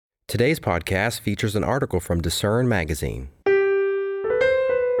Today's podcast features an article from Discern magazine.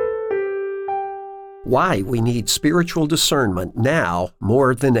 Why we need spiritual discernment now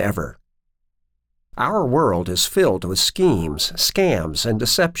more than ever. Our world is filled with schemes, scams, and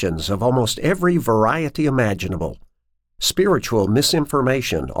deceptions of almost every variety imaginable. Spiritual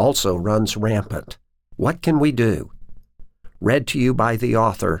misinformation also runs rampant. What can we do? Read to you by the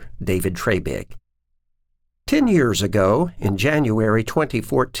author, David Trebig. 10 years ago, in January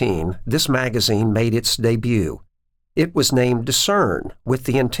 2014, this magazine made its debut. It was named Discern, with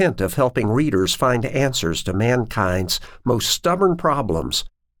the intent of helping readers find answers to mankind's most stubborn problems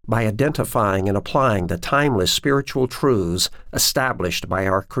by identifying and applying the timeless spiritual truths established by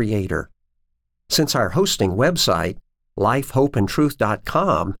our Creator. Since our hosting website,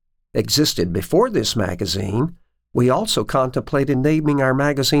 lifehopeandtruth.com, existed before this magazine, we also contemplated naming our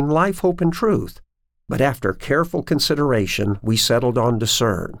magazine Life, Hope, and Truth. But after careful consideration, we settled on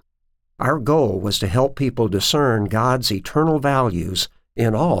Discern. Our goal was to help people discern God's eternal values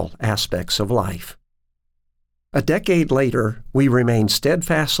in all aspects of life. A decade later, we remain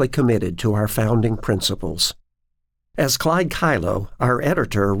steadfastly committed to our founding principles. As Clyde Kylo, our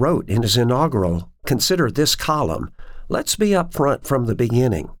editor, wrote in his inaugural Consider This column, let's be upfront from the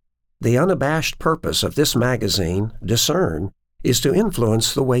beginning. The unabashed purpose of this magazine, Discern, is to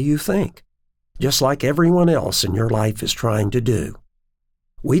influence the way you think, just like everyone else in your life is trying to do.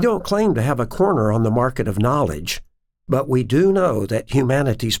 We don't claim to have a corner on the market of knowledge, but we do know that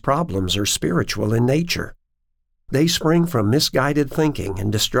humanity's problems are spiritual in nature. They spring from misguided thinking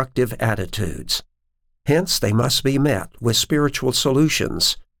and destructive attitudes. Hence, they must be met with spiritual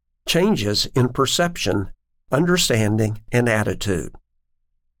solutions, changes in perception, understanding, and attitude.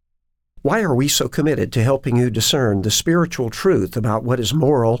 Why are we so committed to helping you discern the spiritual truth about what is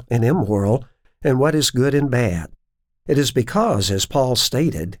moral and immoral and what is good and bad? It is because, as Paul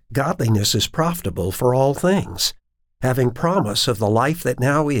stated, godliness is profitable for all things, having promise of the life that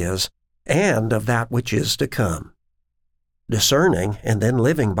now is and of that which is to come. Discerning and then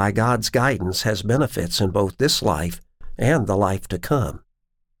living by God's guidance has benefits in both this life and the life to come.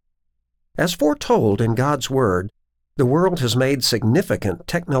 As foretold in God's Word, the world has made significant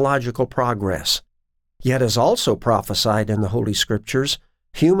technological progress. Yet, as also prophesied in the Holy Scriptures,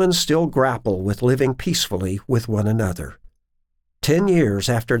 humans still grapple with living peacefully with one another. 10 years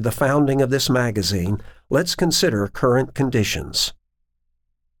after the founding of this magazine, let's consider current conditions.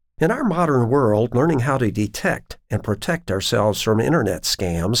 In our modern world, learning how to detect and protect ourselves from internet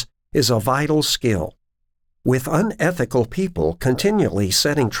scams is a vital skill. With unethical people continually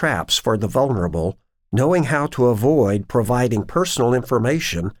setting traps for the vulnerable, knowing how to avoid providing personal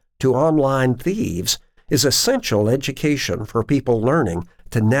information to online thieves is essential education for people learning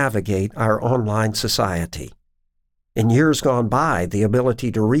to navigate our online society. In years gone by, the ability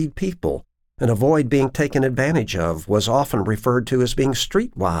to read people and avoid being taken advantage of was often referred to as being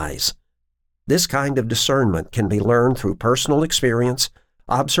streetwise. This kind of discernment can be learned through personal experience,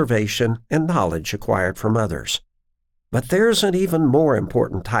 observation, and knowledge acquired from others. But there's an even more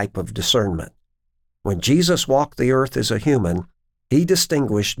important type of discernment. When Jesus walked the earth as a human, he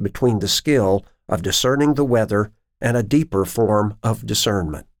distinguished between the skill of discerning the weather and a deeper form of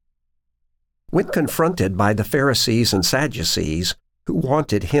discernment. When confronted by the Pharisees and Sadducees, who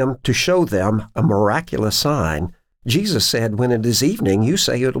wanted him to show them a miraculous sign, Jesus said, "When it is evening, you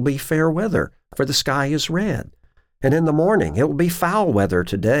say it will be fair weather, for the sky is red. And in the morning it will be foul weather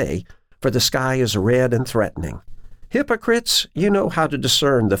today, for the sky is red and threatening. Hypocrites, you know how to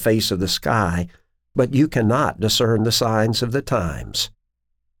discern the face of the sky, but you cannot discern the signs of the times."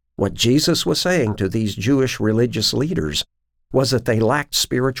 What Jesus was saying to these Jewish religious leaders was that they lacked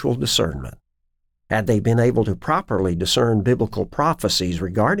spiritual discernment. Had they been able to properly discern biblical prophecies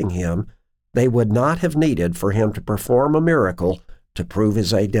regarding him, they would not have needed for him to perform a miracle to prove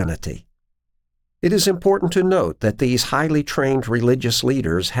his identity. It is important to note that these highly trained religious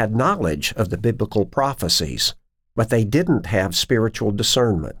leaders had knowledge of the biblical prophecies, but they didn't have spiritual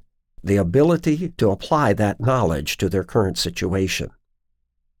discernment, the ability to apply that knowledge to their current situation.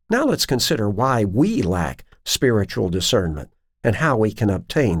 Now let's consider why we lack spiritual discernment and how we can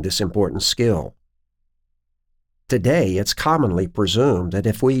obtain this important skill. Today, it's commonly presumed that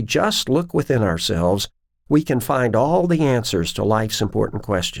if we just look within ourselves, we can find all the answers to life's important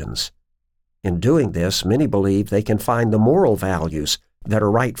questions. In doing this, many believe they can find the moral values that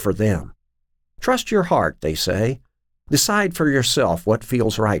are right for them. Trust your heart, they say. Decide for yourself what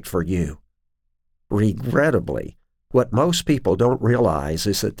feels right for you. Regrettably, what most people don't realize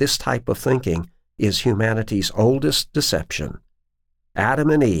is that this type of thinking is humanity's oldest deception. Adam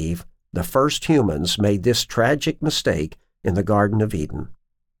and Eve, the first humans, made this tragic mistake in the Garden of Eden.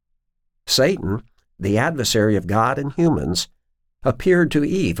 Satan, the adversary of God and humans, appeared to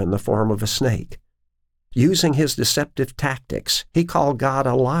Eve in the form of a snake. Using his deceptive tactics, he called God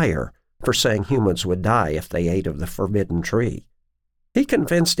a liar for saying humans would die if they ate of the forbidden tree. He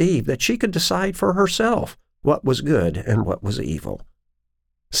convinced Eve that she could decide for herself what was good and what was evil.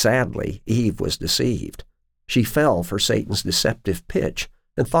 Sadly, Eve was deceived. She fell for Satan's deceptive pitch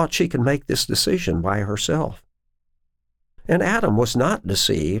and thought she could make this decision by herself. And Adam was not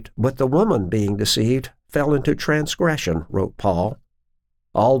deceived, but the woman being deceived fell into transgression, wrote Paul.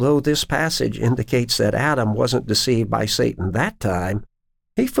 Although this passage indicates that Adam wasn't deceived by Satan that time,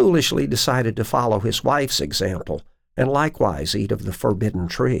 he foolishly decided to follow his wife's example and likewise eat of the forbidden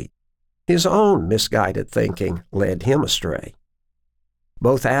tree. His own misguided thinking led him astray.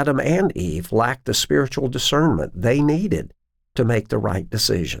 Both Adam and Eve lacked the spiritual discernment they needed to make the right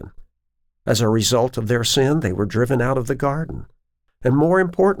decision. As a result of their sin, they were driven out of the garden, and more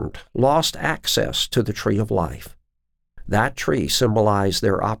important, lost access to the tree of life. That tree symbolized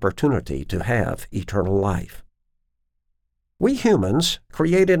their opportunity to have eternal life. We humans,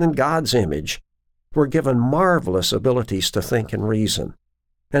 created in God's image, were given marvelous abilities to think and reason,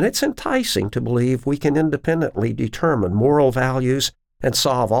 and it's enticing to believe we can independently determine moral values and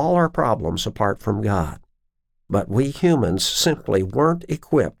solve all our problems apart from God. But we humans simply weren't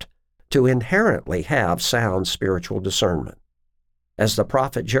equipped to inherently have sound spiritual discernment. As the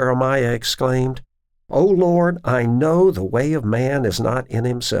prophet Jeremiah exclaimed, "O Lord, I know the way of man is not in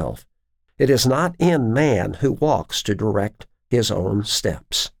himself. It is not in man who walks to direct his own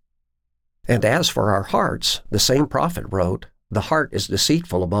steps." And as for our hearts, the same prophet wrote, "The heart is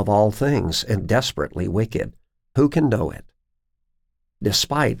deceitful above all things and desperately wicked. Who can know it?"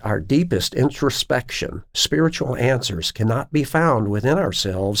 Despite our deepest introspection, spiritual answers cannot be found within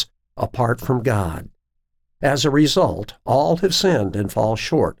ourselves apart from God. As a result, all have sinned and fall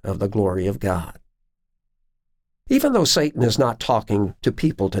short of the glory of God. Even though Satan is not talking to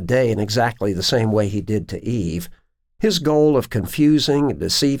people today in exactly the same way he did to Eve, his goal of confusing and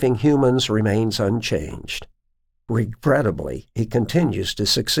deceiving humans remains unchanged. Regrettably, he continues to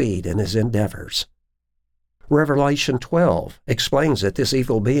succeed in his endeavors. Revelation 12 explains that this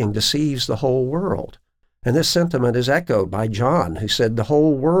evil being deceives the whole world, and this sentiment is echoed by John, who said the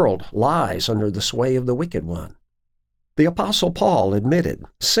whole world lies under the sway of the wicked one. The Apostle Paul admitted,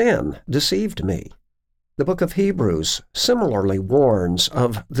 "Sin deceived me." The book of Hebrews similarly warns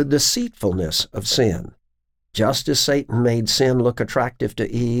of the deceitfulness of sin. Just as Satan made sin look attractive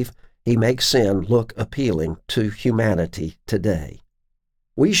to Eve, he makes sin look appealing to humanity today.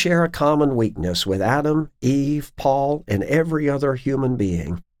 We share a common weakness with Adam, Eve, Paul, and every other human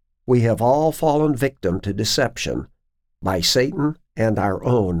being. We have all fallen victim to deception by Satan and our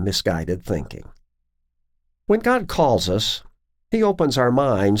own misguided thinking. When God calls us, He opens our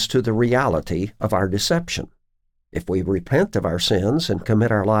minds to the reality of our deception. If we repent of our sins and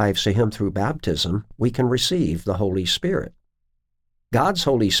commit our lives to Him through baptism, we can receive the Holy Spirit. God's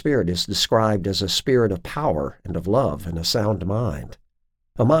Holy Spirit is described as a spirit of power and of love and a sound mind.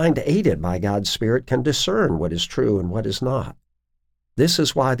 A mind aided by God's Spirit can discern what is true and what is not. This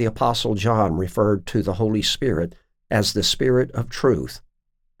is why the Apostle John referred to the Holy Spirit as the Spirit of truth.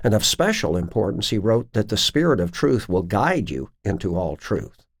 And of special importance, he wrote that the Spirit of truth will guide you into all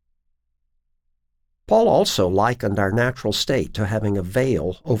truth. Paul also likened our natural state to having a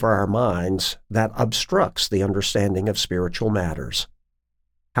veil over our minds that obstructs the understanding of spiritual matters.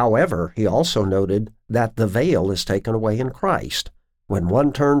 However, he also noted that the veil is taken away in Christ. When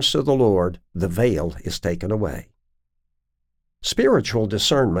one turns to the Lord, the veil is taken away. Spiritual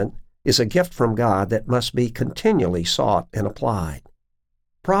discernment is a gift from God that must be continually sought and applied.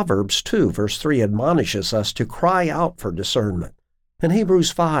 Proverbs 2, verse 3 admonishes us to cry out for discernment, and Hebrews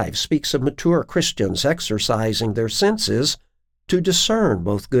 5 speaks of mature Christians exercising their senses to discern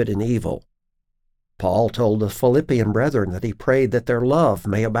both good and evil. Paul told the Philippian brethren that he prayed that their love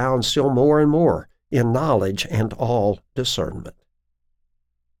may abound still more and more in knowledge and all discernment.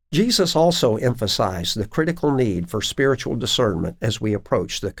 Jesus also emphasized the critical need for spiritual discernment as we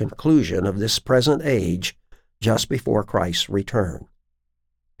approach the conclusion of this present age just before Christ's return.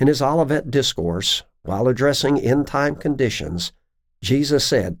 In his Olivet Discourse, while addressing end-time conditions, Jesus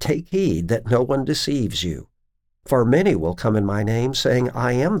said, "Take heed that no one deceives you, for many will come in my name, saying,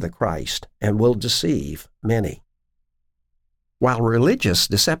 'I am the Christ,' and will deceive many." While religious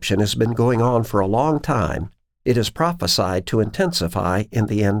deception has been going on for a long time, it is prophesied to intensify in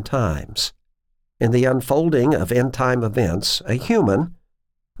the end times. In the unfolding of end-time events, a human,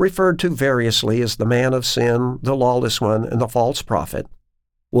 referred to variously as the man of sin, the lawless one, and the false prophet,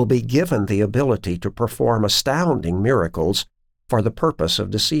 will be given the ability to perform astounding miracles for the purpose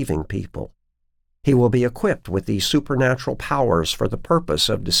of deceiving people. He will be equipped with these supernatural powers for the purpose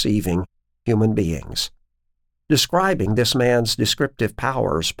of deceiving human beings. Describing this man's descriptive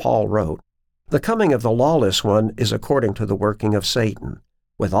powers, Paul wrote, "The coming of the lawless one is according to the working of Satan,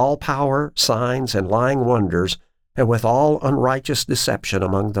 with all power, signs, and lying wonders, and with all unrighteous deception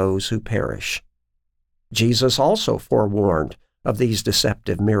among those who perish." Jesus also forewarned of these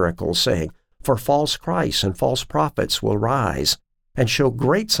deceptive miracles, saying, "For false Christs and false prophets will rise, and show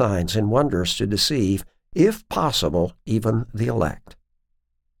great signs and wonders to deceive, if possible, even the elect."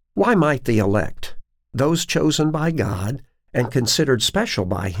 Why might the elect, those chosen by God and considered special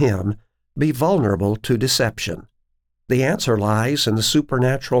by Him, be vulnerable to deception? The answer lies in the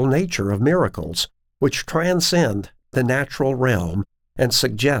supernatural nature of miracles, which transcend the natural realm and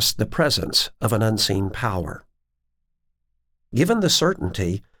suggest the presence of an unseen power. Given the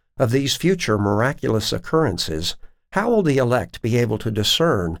certainty of these future miraculous occurrences, how will the elect be able to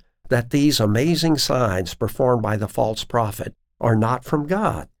discern that these amazing signs performed by the false prophet are not from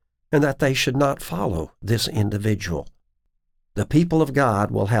God, and that they should not follow this individual? The people of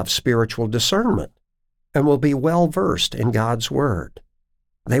God will have spiritual discernment and will be well versed in God's Word.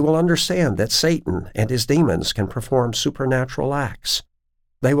 They will understand that Satan and his demons can perform supernatural acts.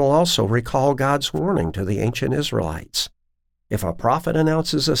 They will also recall God's warning to the ancient Israelites. If a prophet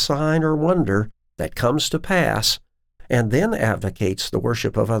announces a sign or wonder that comes to pass and then advocates the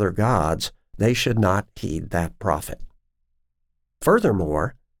worship of other gods, they should not heed that prophet.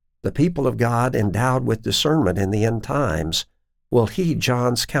 Furthermore, the people of God endowed with discernment in the end times will heed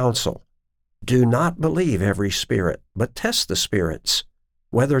John's counsel. Do not believe every spirit, but test the spirits,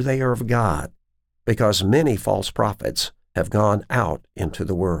 whether they are of God, because many false prophets have gone out into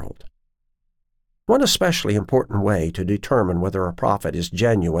the world. One especially important way to determine whether a prophet is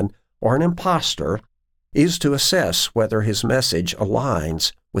genuine or an impostor is to assess whether his message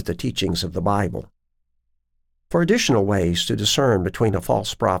aligns with the teachings of the Bible. For additional ways to discern between a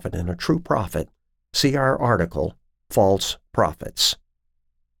false prophet and a true prophet, see our article, False Prophets.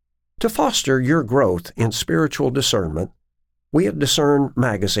 To foster your growth in spiritual discernment, we at Discern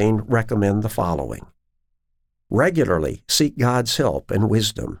Magazine recommend the following. Regularly seek God's help and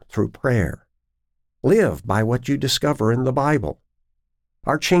wisdom through prayer. Live by what you discover in the Bible.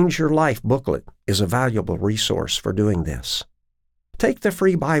 Our Change Your Life booklet is a valuable resource for doing this. Take the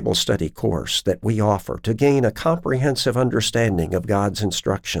free Bible study course that we offer to gain a comprehensive understanding of God's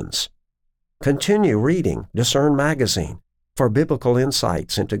instructions. Continue reading Discern Magazine for biblical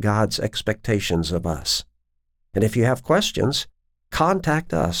insights into God's expectations of us. And if you have questions,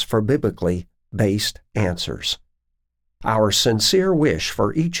 contact us for biblically based answers. Our sincere wish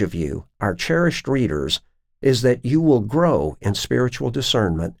for each of you, our cherished readers, is that you will grow in spiritual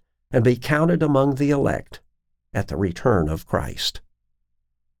discernment and be counted among the elect at the return of Christ.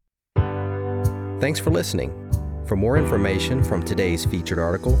 Thanks for listening. For more information from today's featured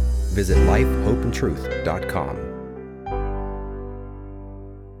article, visit lifehopeandtruth.com.